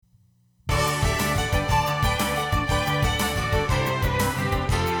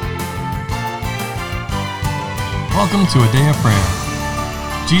Welcome to a day of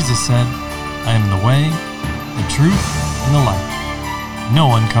prayer. Jesus said, I am the way, the truth, and the life. No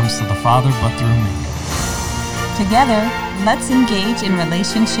one comes to the Father but through me. Together, let's engage in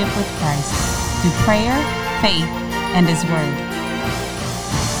relationship with Christ through prayer, faith, and His Word.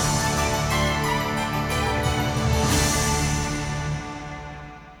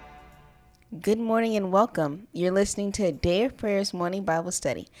 Good morning and welcome. You're listening to A Day of Prayer's morning Bible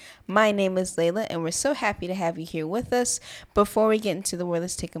study. My name is Layla, and we're so happy to have you here with us. Before we get into the Word,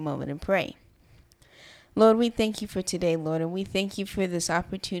 let's take a moment and pray. Lord, we thank you for today, Lord, and we thank you for this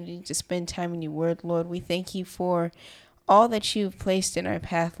opportunity to spend time in your Word, Lord. We thank you for all that you've placed in our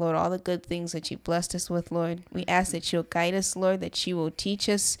path, Lord, all the good things that you've blessed us with, Lord. We ask that you'll guide us, Lord, that you will teach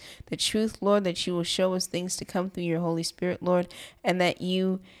us the truth, Lord, that you will show us things to come through your Holy Spirit, Lord, and that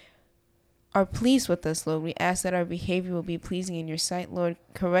you are pleased with us, Lord. We ask that our behavior will be pleasing in your sight, Lord.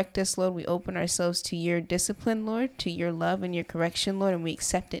 Correct us, Lord. We open ourselves to your discipline, Lord, to your love and your correction, Lord, and we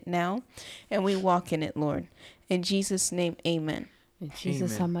accept it now, and we walk in it, Lord. In Jesus' name, amen. In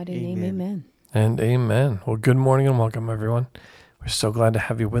Jesus' almighty name, amen. And amen. Well, good morning and welcome, everyone. We're so glad to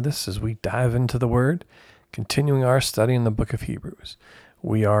have you with us as we dive into the Word, continuing our study in the book of Hebrews.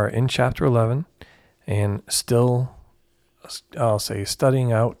 We are in chapter 11 and still, I'll say,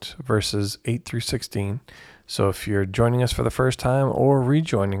 studying out verses 8 through 16. So if you're joining us for the first time or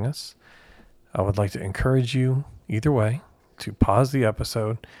rejoining us, I would like to encourage you either way to pause the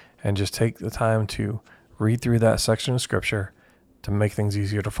episode and just take the time to read through that section of scripture to make things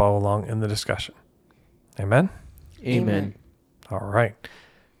easier to follow along in the discussion. Amen? Amen. All right.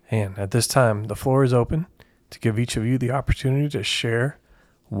 And at this time, the floor is open to give each of you the opportunity to share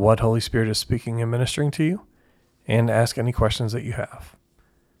what Holy Spirit is speaking and ministering to you, and ask any questions that you have.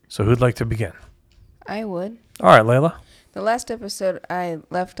 So who'd like to begin? I would. All right, Layla. The last episode, I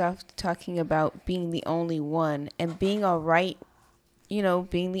left off talking about being the only one and being all right,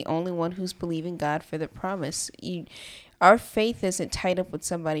 being the only one who's believing God for the promise. Our faith isn't tied up with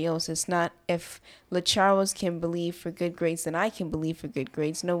somebody else. It's not if LaCharles can believe for good grades, then I can believe for good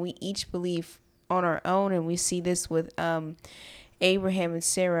grades. No, we each believe on our own, and we see this with Abraham and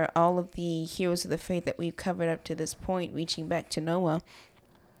Sarah, all of the heroes of the faith that we've covered up to this point, reaching back to Noah.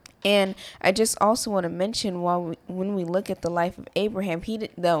 And I just also want to mention, when we look at the life of Abraham,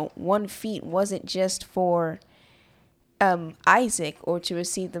 the 1 feet wasn't just for Isaac or to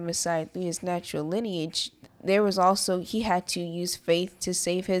receive the Messiah through his natural lineage. There was also, he had to use faith to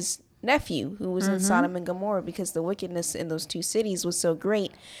save his nephew who was in Sodom and Gomorrah, because the wickedness in those two cities was so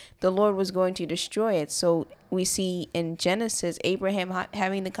great, the Lord was going to destroy it. So we see in Genesis, Abraham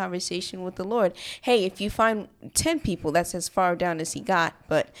having the conversation with the Lord. Hey, if you find 10 people, that's as far down as he got,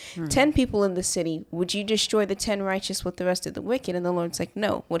 but 10 people in the city, would you destroy the 10 righteous with the rest of the wicked? And the Lord's like,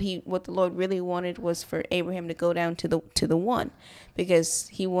 no. What the Lord really wanted was for Abraham to go down to the one, because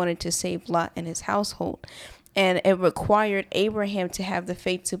he wanted to save Lot and his household. And it required Abraham to have the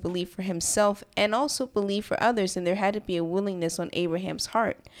faith to believe for himself and also believe for others. And there had to be a willingness on Abraham's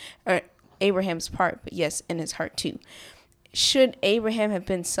part, but yes, in his heart too. Should Abraham have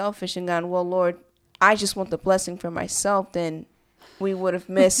been selfish and gone, well, Lord, I just want the blessing for myself, then we would have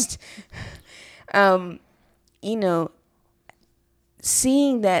missed,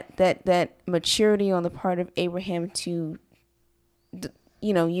 seeing that maturity on the part of Abraham to,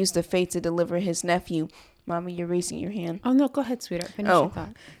 use the faith to deliver his nephew. Mommy, you're raising your hand. Oh, no, go ahead, sweetheart. Finish your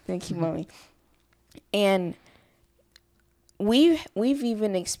thought. Thank you, Mommy. And we've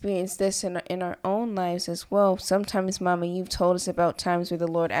even experienced this in our own lives as well. Sometimes, Mommy, you've told us about times where the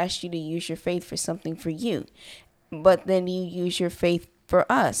Lord asked you to use your faith for something for you, but then you use your faith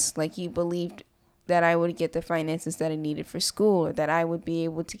for us. Like, you believed that I would get the finances that I needed for school, or that I would be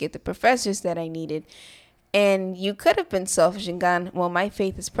able to get the professors that I needed. And you could have been selfish and gone, well, my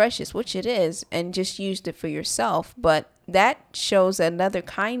faith is precious, which it is, and just used it for yourself. But that shows another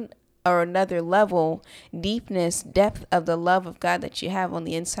kind or another level, deepness, depth of the love of God that you have on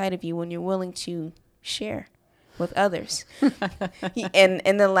the inside of you when you're willing to share with others. And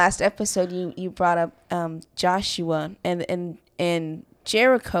in the last episode, you brought up Joshua and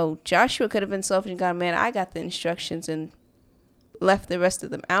Jericho. Joshua could have been selfish and gone, man, I got the instructions, and left the rest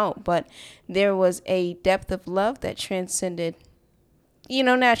of them out. But there was a depth of love that transcended,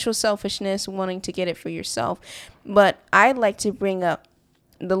 natural selfishness, wanting to get it for yourself. But I'd like to bring up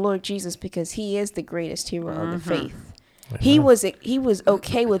the Lord Jesus, because he is the greatest hero of the faith. He was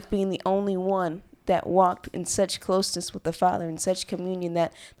okay with being the only one that walked in such closeness with the Father, in such communion,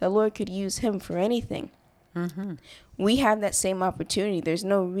 that the Lord could use him for anything. We have that same opportunity. There's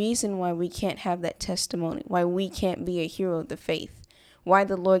no reason why we can't have that testimony, why we can't be a hero of the faith. why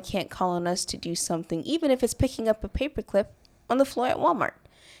the Lord can't call on us to do something, even if it's picking up a paperclip on the floor at Walmart.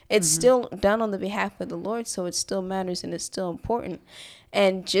 It's still done on the behalf of the Lord, so it still matters and it's still important.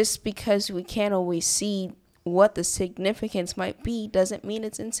 And just because we can't always see what the significance might be doesn't mean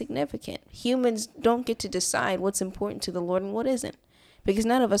it's insignificant. Humans don't get to decide what's important to the Lord and what isn't, because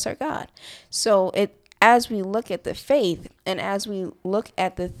none of us are God. So as we look at the faith and as we look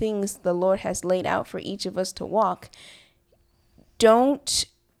at the things the Lord has laid out for each of us to walk, don't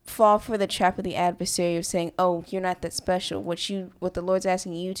fall for the trap of the adversary of saying, oh, you're not that special. What the Lord's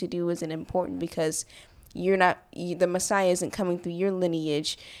asking you to do isn't important because the Messiah isn't coming through your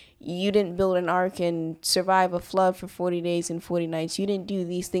lineage. You didn't build an ark and survive a flood for 40 days and 40 nights. You didn't do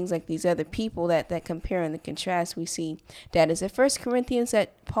these things like these other people that compare and the contrast we see. That is at 1 Corinthians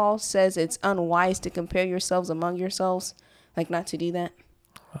that Paul says it's unwise to compare yourselves among yourselves, like not to do that.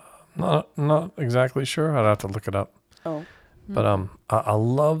 Not exactly sure. I'd have to look it up. Oh. But I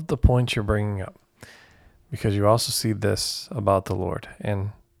love the point you're bringing up, because you also see this about the Lord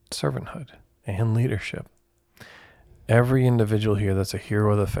and servanthood and leadership. Every individual here that's a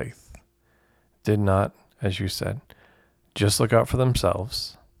hero of the faith did not, as you said, just look out for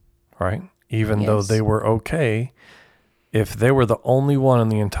themselves, right? Even though they were okay, if they were the only one in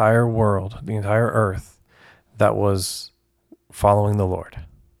the entire world, the entire earth, that was following the Lord.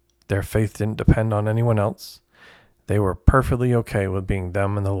 Their faith didn't depend on anyone else. They were perfectly okay with being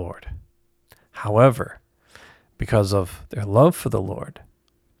them and the Lord. However, because of their love for the Lord,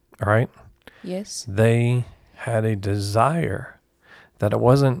 all right? Yes. They had a desire that it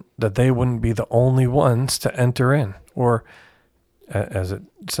wasn't that they wouldn't be the only ones to enter in, or as it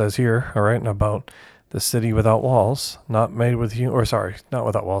says here, all right, about the city without walls, not made with not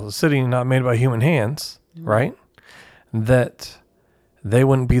without walls, the city not made by human hands, right? That they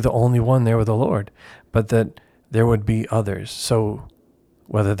wouldn't be the only one there with the Lord, but that there would be others. So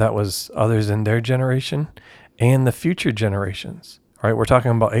whether that was others in their generation and the future generations, right? We're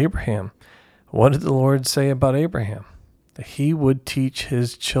talking about Abraham. What did the Lord say about Abraham? That he would teach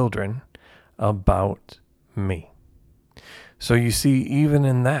his children about me. So you see, even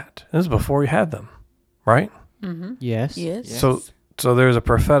in that, this is before he had them, right? Mm-hmm. Yes. So there's a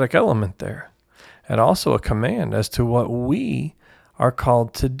prophetic element there, and also a command as to what we are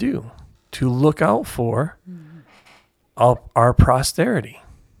called to do, to look out for our posterity,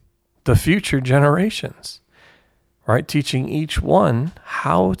 the future generations, right? Teaching each one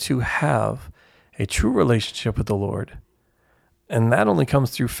how to have a true relationship with the Lord. And that only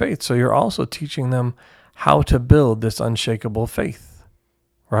comes through faith. So you're also teaching them how to build this unshakable faith,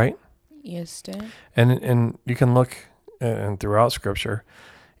 right? Yes, Dad. And you can look and throughout Scripture,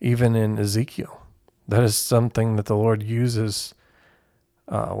 even in Ezekiel, that is something that the Lord uses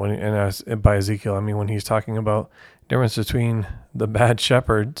by Ezekiel, I mean when he's talking about the difference between the bad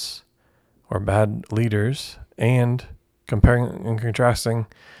shepherds or bad leaders and comparing and contrasting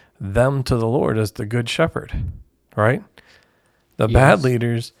them to the Lord as the good shepherd, right? The bad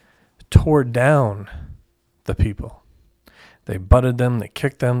leaders tore down the people. They butted them, they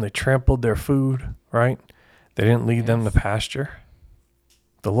kicked them, they trampled their food, right? They didn't lead them to pasture.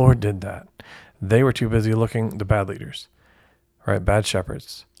 The Lord did that. They were too busy the bad leaders, right? Bad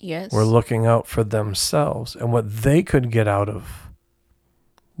shepherds. Yes. Were looking out for themselves and what they could get out of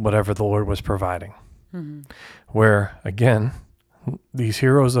whatever the Lord was providing. Mm-hmm. Where, again, these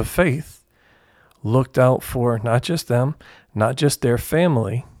heroes of faith looked out for not just them, not just their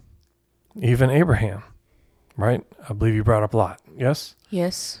family, even Abraham, right? I believe you brought up Lot, yes?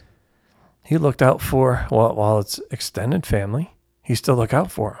 Yes. He looked out for, while it's extended family, he still looked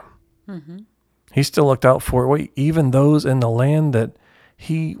out for them. Mm-hmm. He still looked out for even those in the land that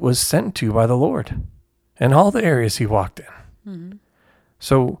he was sent to by the Lord and all the areas he walked in. Mm-hmm.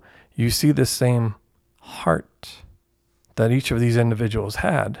 So you see the same heart that each of these individuals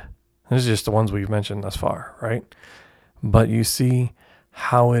had. This is just the ones we've mentioned thus far, right? But you see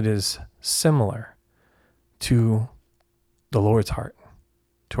how it is similar to the Lord's heart,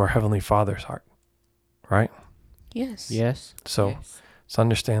 to our Heavenly Father's heart, right? Yes. Yes. So let's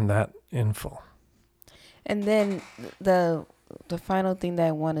understand that in full. And then the final thing that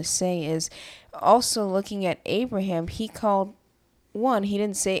I want to say is also looking at Abraham, he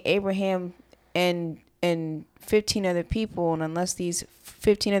didn't say Abraham and 15 other people, and unless these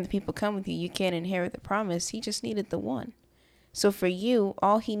 15 other people come with you, you can't inherit the promise. He just needed the one. So for you,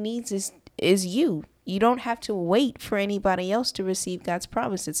 all he needs is you. You don't have to wait for anybody else to receive God's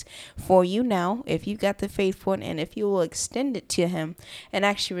promise. It's for you now. If you've got the faith for it, and if you will extend it to him and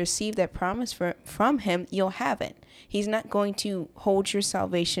actually receive that promise from him, you'll have it. He's not going to hold your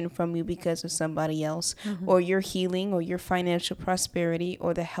salvation from you because of somebody else, or your healing, or your financial prosperity,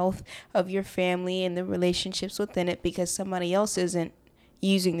 or the health of your family and the relationships within it because somebody else isn't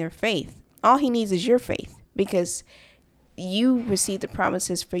using their faith. All he needs is your faith, because you receive the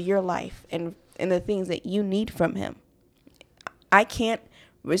promises for your life and the things that you need from him. I can't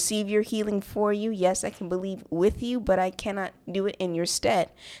receive your healing for you. Yes, I can believe with you, but I cannot do it in your stead.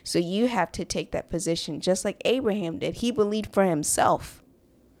 So you have to take that position, just like Abraham did. He believed for himself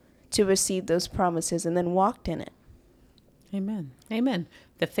to receive those promises and then walked in it. Amen. Amen.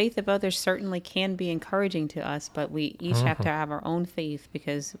 The faith of others certainly can be encouraging to us, but we each have to have our own faith,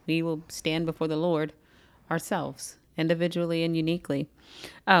 because we will stand before the Lord ourselves, individually and uniquely.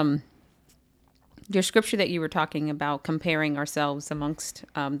 Your scripture that you were talking about, comparing ourselves amongst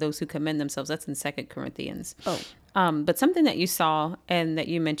those who commend themselves, that's in 2 Corinthians. But something that you saw and that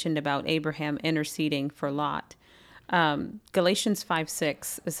you mentioned about Abraham interceding for Lot, Galatians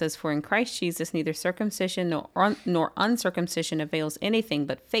 5:6, it says, "For in Christ Jesus neither circumcision nor uncircumcision avails anything,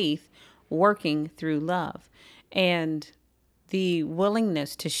 but faith working through love." And the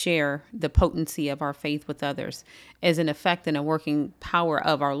willingness to share the potency of our faith with others is an effect and a working power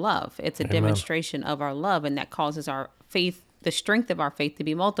of our love. It's a demonstration of our love, and that causes our faith, the strength of our faith, to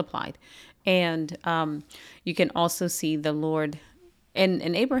be multiplied. And you can also see the Lord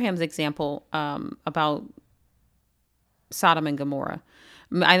in Abraham's example about Sodom and Gomorrah.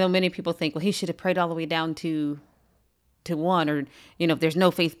 I know many people think, well, he should have prayed all the way down to one, or, if there's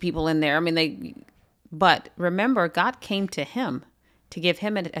no faith people in there. But remember, God came to him to give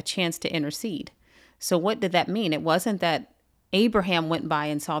him a chance to intercede. So what did that mean? It wasn't that Abraham went by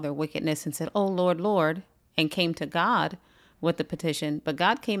and saw their wickedness and said, "Oh, Lord, Lord," and came to God with the petition, but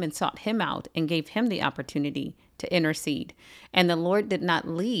God came and sought him out and gave him the opportunity to intercede. And the Lord did not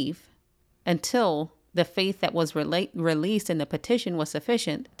leave until the faith that was released in the petition was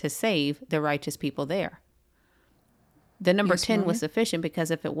sufficient to save the righteous people there. The number 10 was sufficient,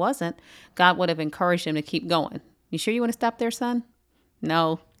 because if it wasn't, God would have encouraged him to keep going. You sure you want to stop there, son?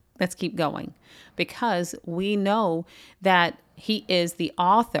 No, let's keep going. Because we know that he is the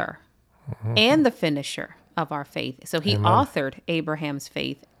author and the finisher of our faith. So he authored Abraham's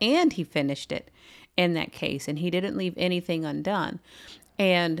faith and he finished it in that case. And he didn't leave anything undone.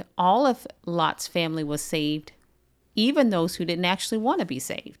 And all of Lot's family was saved, even those who didn't actually want to be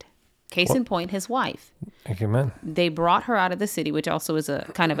saved. Case in point, his wife. Amen. They brought her out of the city, which also is a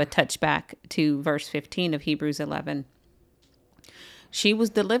kind of a touchback to verse 15 of Hebrews 11. She was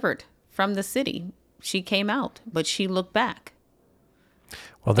delivered from the city. She came out, but she looked back.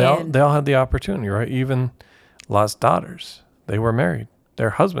 Well, they all had the opportunity, right? Even Lot's daughters, they were married. Their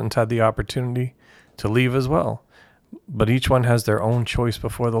husbands had the opportunity to leave as well. But each one has their own choice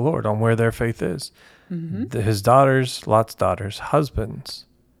before the Lord on where their faith is. His daughters, Lot's daughters, husbands,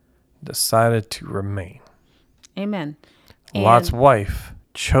 decided to remain. Amen. Lot's wife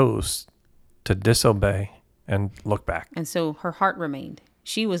chose to disobey and look back. And so her heart remained.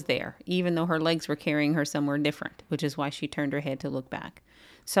 She was there, even though her legs were carrying her somewhere different, which is why she turned her head to look back.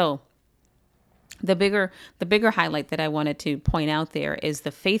 So the bigger highlight that I wanted to point out there is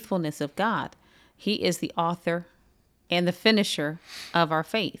the faithfulness of God. He is the author and the finisher of our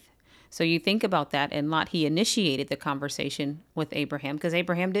faith. So you think about that, and Lot, he initiated the conversation with Abraham because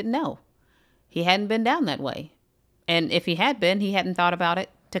Abraham didn't know. He hadn't been down that way. And if he had been, he hadn't thought about it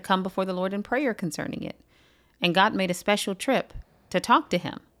to come before the Lord in prayer concerning it. And God made a special trip to talk to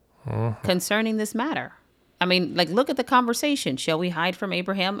him concerning this matter. Look at the conversation. Shall we hide from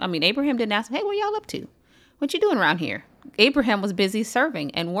Abraham? Abraham didn't ask, "Hey, what y'all up to? What you doing around here?" Abraham was busy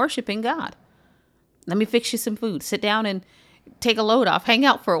serving and worshiping God. "Let me fix you some food. Sit down and take a load off, hang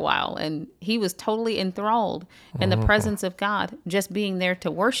out for a while." And he was totally enthralled in the presence of God, just being there to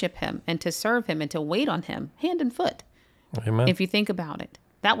worship him and to serve him and to wait on him hand and foot. Amen. If you think about it,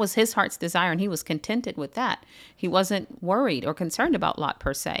 that was his heart's desire, and he was contented with that. He wasn't worried or concerned about Lot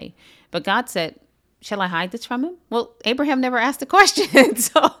per se. But God said, "Shall I hide this from him?" Well, Abraham never asked a question.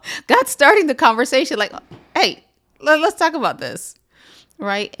 So God's starting the conversation like, "Hey, let's talk about this."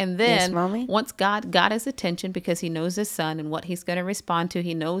 Right. And then once God got his attention, because he knows his son and what he's going to respond to,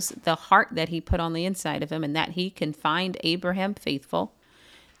 he knows the heart that he put on the inside of him and that he can find Abraham faithful.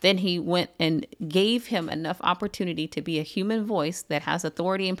 Then he went and gave him enough opportunity to be a human voice that has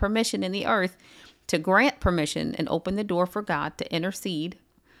authority and permission in the earth to grant permission and open the door for God to intercede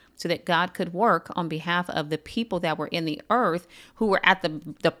so that God could work on behalf of the people that were in the earth who were at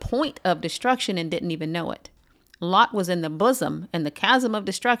the point of destruction and didn't even know it. Lot was in the bosom and the chasm of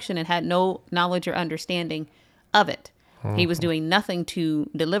destruction and had no knowledge or understanding of it. He was doing nothing to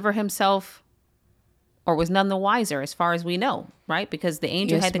deliver himself, or was none the wiser as far as we know, right? Because the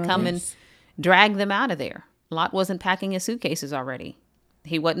angel had to come and drag them out of there. Lot wasn't packing his suitcases already.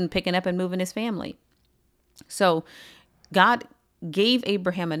 He wasn't picking up and moving his family. So God gave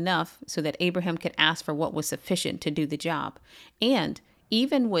Abraham enough so that Abraham could ask for what was sufficient to do the job. And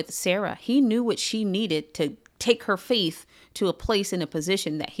even with Sarah, he knew what she needed to take her faith to a place in a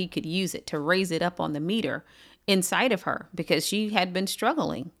position that he could use it to raise it up on the meter inside of her, because she had been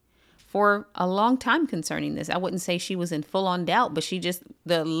struggling for a long time concerning this. I wouldn't say she was in full on doubt, but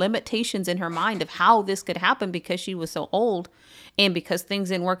the limitations in her mind of how this could happen because she was so old and because things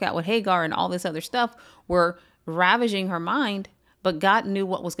didn't work out with Hagar and all this other stuff were ravaging her mind. But God knew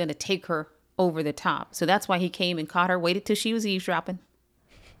what was going to take her over the top. So that's why he came and caught her, waited till she was eavesdropping,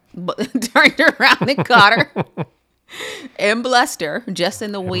 but turned around and caught her and blessed her just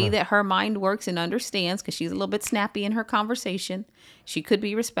in the way that her mind works and understands, because she's a little bit snappy in her conversation. She could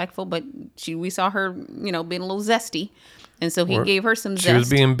be respectful, but we saw her, being a little zesty. And so he gave her some zest. She was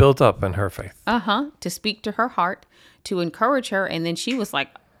being built up in her faith. To speak to her heart, to encourage her. And then she was like,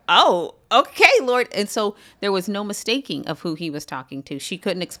 oh, okay, Lord. And so there was no mistaking of who he was talking to. She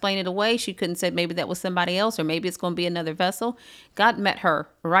couldn't explain it away. She couldn't say maybe that was somebody else, or maybe it's going to be another vessel. God met her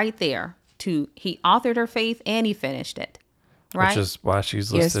right there. He authored her faith and he finished it. Right? Which is why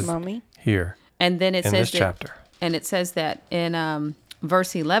she's listed here. And then it in says this chapter. And it says that in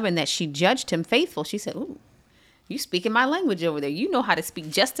verse 11 that she judged him faithful. She said, ooh, you speaking my language over there. You know how to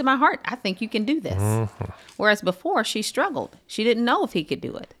speak just to my heart. I think you can do this. Mm-hmm. Whereas before she struggled. She didn't know if he could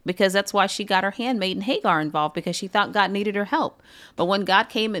do it, because that's why she got her handmaiden Hagar involved, because she thought God needed her help. But when God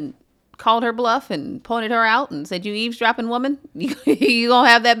came and called her bluff and pointed her out and said, you eavesdropping woman, you gonna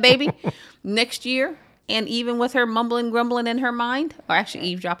have that baby next year. And even with her mumbling, grumbling in her mind, or actually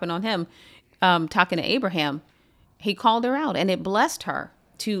eavesdropping on him, talking to Abraham, he called her out, and it blessed her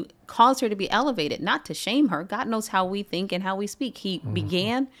to cause her to be elevated, not to shame her. God knows how we think and how we speak. He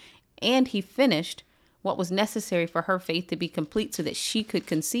began and he finished what was necessary for her faith to be complete so that she could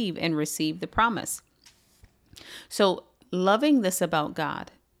conceive and receive the promise. So loving this about God,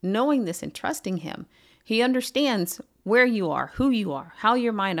 knowing this and trusting him, he understands where you are, who you are, how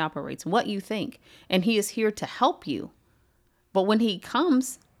your mind operates, what you think, and he is here to help you. But when he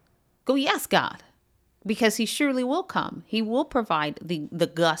comes, go, yes, God, because he surely will come. He will provide the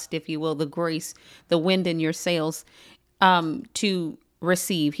gust, if you will, the grace, the wind in your sails to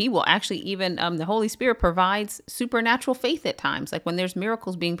receive. He will actually even, the Holy Spirit provides supernatural faith at times, like when there's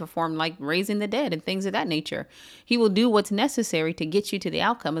miracles being performed, like raising the dead and things of that nature. He will do what's necessary to get you to the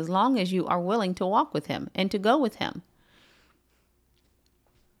outcome, as long as you are willing to walk with him and to go with him.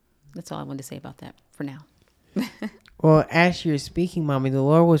 That's all I wanted to say about that for now. Well, as you're speaking, Mommy, the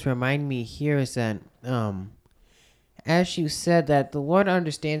Lord was reminding me here is that, as you said, that the Lord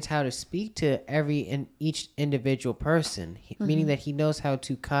understands how to speak to each individual person, meaning that he knows how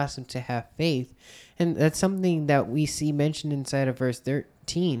to cause them to have faith. And that's something that we see mentioned inside of verse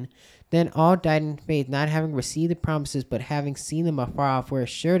 13. Then all died in faith, not having received the promises, but having seen them afar off, were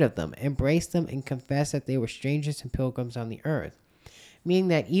assured of them, embraced them, and confessed that they were strangers and pilgrims on the earth. Meaning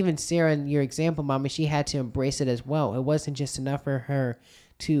that even Sarah, in your example, Mommy, she had to embrace it as well. It wasn't just enough for her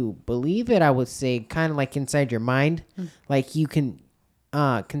to believe it, I would say, kind of like inside your mind. Like you can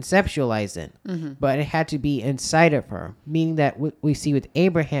conceptualize it, but it had to be inside of her. Meaning that what we see with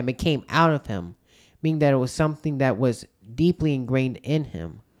Abraham, it came out of him. Meaning that it was something that was deeply ingrained in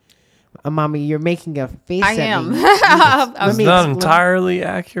him. Mommy, you're making a face I at am. me. It's not entirely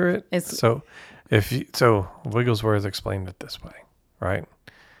accurate. So Wigglesworth explained it this way. Right?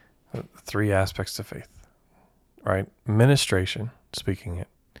 The three aspects to faith, right? Ministration, speaking it,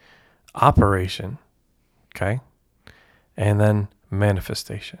 operation, okay? And then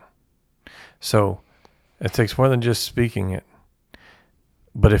manifestation. So it takes more than just speaking it,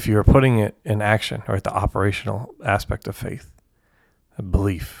 but if you're putting it in action, or at the operational aspect of faith, a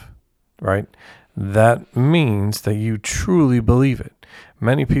belief, right? That means that you truly believe it.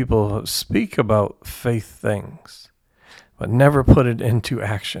 Many people speak about faith things, but never put it into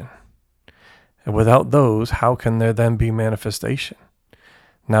action. And without those, how can there then be manifestation?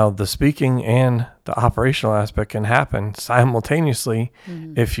 Now, the speaking and the operational aspect can happen simultaneously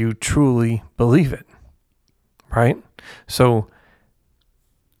if you truly believe it, right? So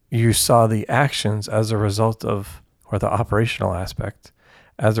you saw the actions as a result of, or the operational aspect,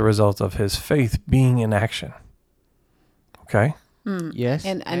 as a result of his faith being in action. Okay? Yes.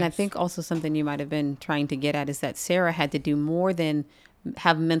 And I think also something you might have been trying to get at is that Sarah had to do more than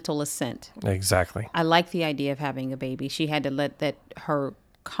have mental assent. Exactly. I like the idea of having a baby. She had to let that her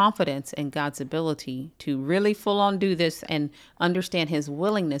confidence in God's ability to really full on do this and understand his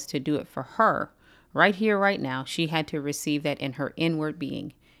willingness to do it for her right here, right now. She had to receive that in her inward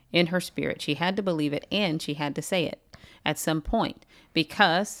being, in her spirit. She had to believe it, and she had to say it at some point,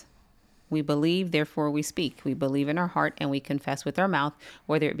 because we believe, therefore we speak. We believe in our heart and we confess with our mouth,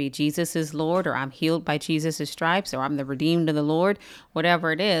 whether it be Jesus is Lord, or I'm healed by Jesus' stripes, or I'm the redeemed of the Lord,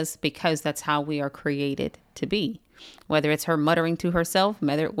 whatever it is, because that's how we are created to be. Whether it's her muttering to herself,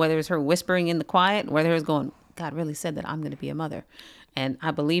 whether it's her whispering in the quiet, whether it's going, God really said that I'm going to be a mother. And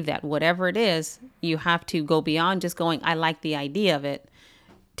I believe that whatever it is, you have to go beyond just going, I like the idea of it,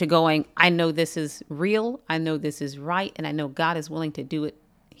 to going, I know this is real, I know this is right, and I know God is willing to do it.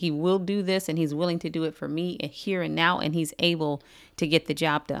 He will do this, and he's willing to do it for me here and now, and he's able to get the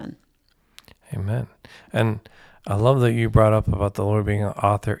job done. Amen. And I love that you brought up about the Lord being an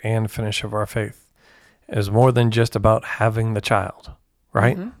author and finisher of our faith. It was more than just about having the child,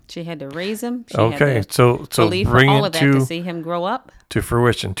 right? Mm-hmm. She had to raise him. She Okay, had to so believe bring for all it of that to see him grow up to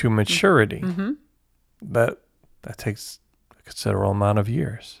fruition, to maturity. Mm-hmm. That takes a considerable amount of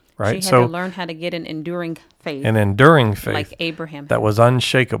years, right? She had to learn how to get an enduring faith. An enduring faith. Like Abraham. That was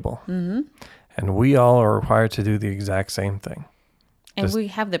unshakable. Mm-hmm. And we all are required to do the exact same thing. And we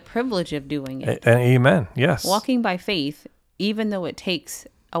have the privilege of doing it. Amen. Yes. Walking by faith, even though it takes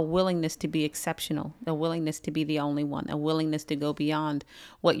a willingness to be exceptional, a willingness to be the only one, a willingness to go beyond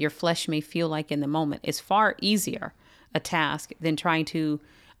what your flesh may feel like in the moment, is far easier a task than trying to,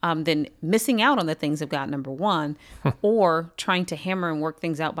 than missing out on the things of God, number one, or trying to hammer and work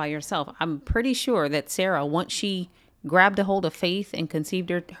things out by yourself. I'm pretty sure that Sarah, once she grabbed a hold of faith and conceived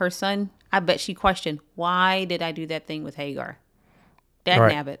her son, I bet she questioned, why did I do that thing with Hagar?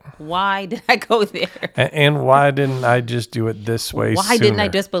 Dagnabbit. Why did I go there? And why didn't I just do it this way Why sooner? didn't I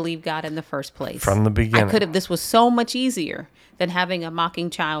just believe God in the first place? From the beginning. I could have. This was so much easier than having a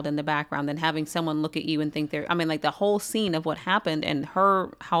mocking child in the background, than having someone look at you and think they're, I mean, like the whole scene of what happened and her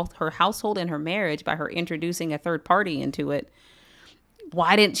household and her marriage by her introducing a third party into it.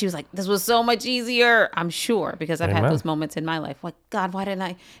 Why didn't she was like, this was so much easier. I'm sure, because I've Amen. had those moments in my life. Like, God, why didn't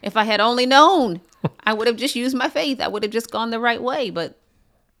I? If I had only known, I would have just used my faith. I would have just gone the right way. But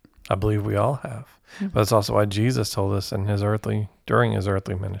I believe we all have. But that's also why Jesus told us during his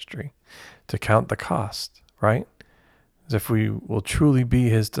earthly ministry to count the cost, right? As if we will truly be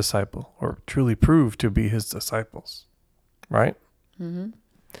his disciple, or truly prove to be his disciples, right? Mm-hmm.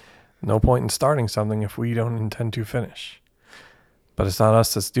 No point in starting something if we don't intend to finish. But it's not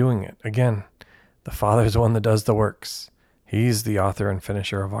us that's doing it. Again, the Father is the one that does the works. He's the author and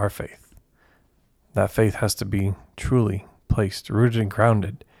finisher of our faith. That faith has to be truly placed, rooted and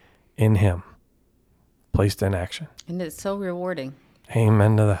grounded in him, placed in action. And it's so rewarding.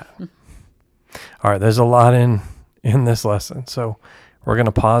 Amen to that. All right, there's a lot in this lesson, so we're going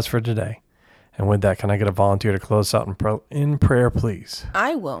to pause for today. And with that, can I get a volunteer to close out in prayer, please?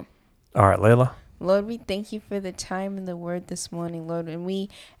 I will. All right, Layla. Lord, we thank you for the time and the word this morning, Lord. And we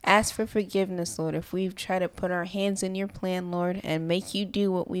ask for forgiveness, Lord, if we've tried to put our hands in your plan, Lord, and make you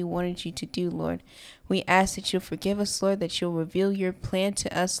do what we wanted you to do, Lord. We ask that you'll forgive us, Lord, that you'll reveal your plan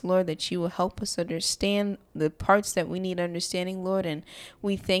to us, Lord, that you will help us understand the parts that we need understanding, Lord. And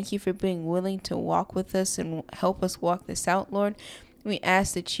we thank you for being willing to walk with us and help us walk this out, Lord. We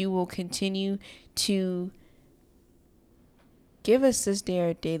ask that you will continue to give us this day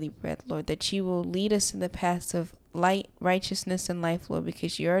our daily bread, Lord, that you will lead us in the paths of light, righteousness, and life, Lord,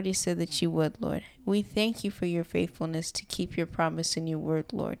 because you already said that you would, Lord. We thank you for your faithfulness to keep your promise in your word,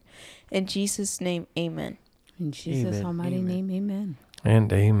 Lord. In Jesus' name, amen. In Jesus' almighty name, amen.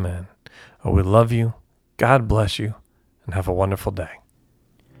 And amen. Oh, we love you. God bless you. And have a wonderful day.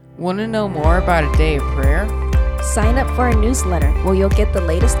 Want to know more about a day of prayer? Sign up for our newsletter where you'll get the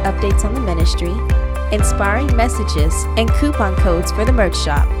latest updates on the ministry, inspiring messages, and coupon codes for the merch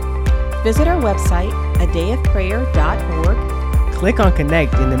shop. Visit our website, adayofprayer.org. Click on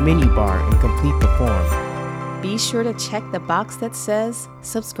Connect in the menu bar and complete the form. Be sure to check the box that says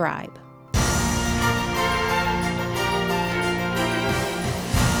subscribe.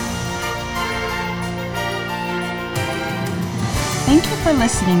 Thank you for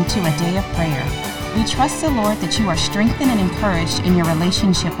listening to A Day of Prayer. We trust the Lord that you are strengthened and encouraged in your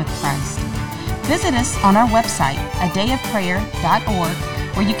relationship with Christ. Visit us on our website, adayofprayer.org,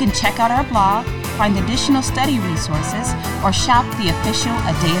 where you can check out our blog, find additional study resources, or shop the official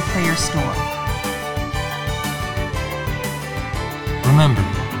A Day of Prayer store. Remember,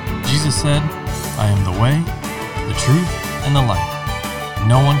 Jesus said, I am the way, the truth, and the life.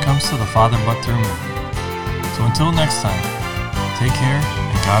 No one comes to the Father but through me. So until next time, take care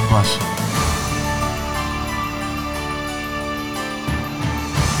and God bless you.